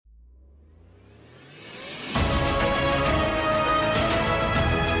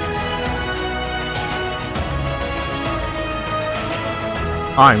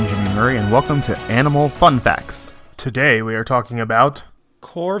I'm Jimmy Murray, and welcome to Animal Fun Facts. Today we are talking about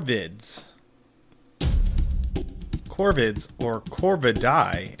Corvids. Corvids, or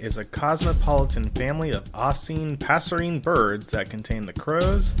Corvidae, is a cosmopolitan family of Oscine passerine birds that contain the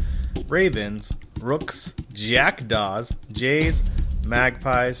crows, ravens, rooks, jackdaws, jays,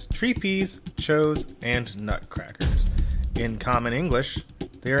 magpies, treepees, chows, and nutcrackers. In common English,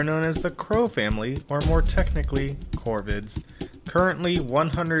 they are known as the crow family, or more technically, corvids. Currently,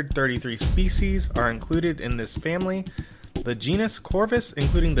 133 species are included in this family. The genus Corvus,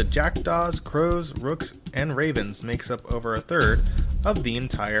 including the jackdaws, crows, rooks, and ravens, makes up over a third of the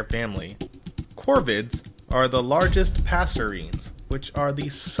entire family. Corvids are the largest passerines, which are the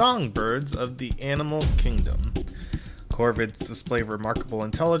songbirds of the animal kingdom. Corvids display remarkable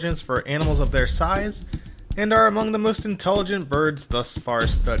intelligence for animals of their size and are among the most intelligent birds thus far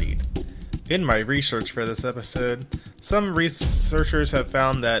studied. In my research for this episode, some researchers have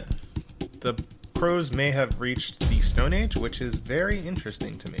found that the crows may have reached the Stone Age, which is very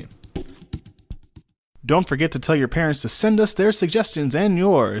interesting to me. Don't forget to tell your parents to send us their suggestions and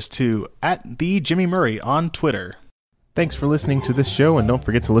yours to @TheJimmyMurray on Twitter. Thanks for listening to this show, and don't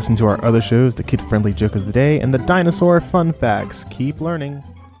forget to listen to our other shows, the Kid-Friendly Joke of the Day and the Dinosaur Fun Facts. Keep learning.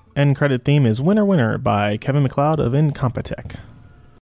 End credit theme is Winner Winner by Kevin MacLeod of Incompetech.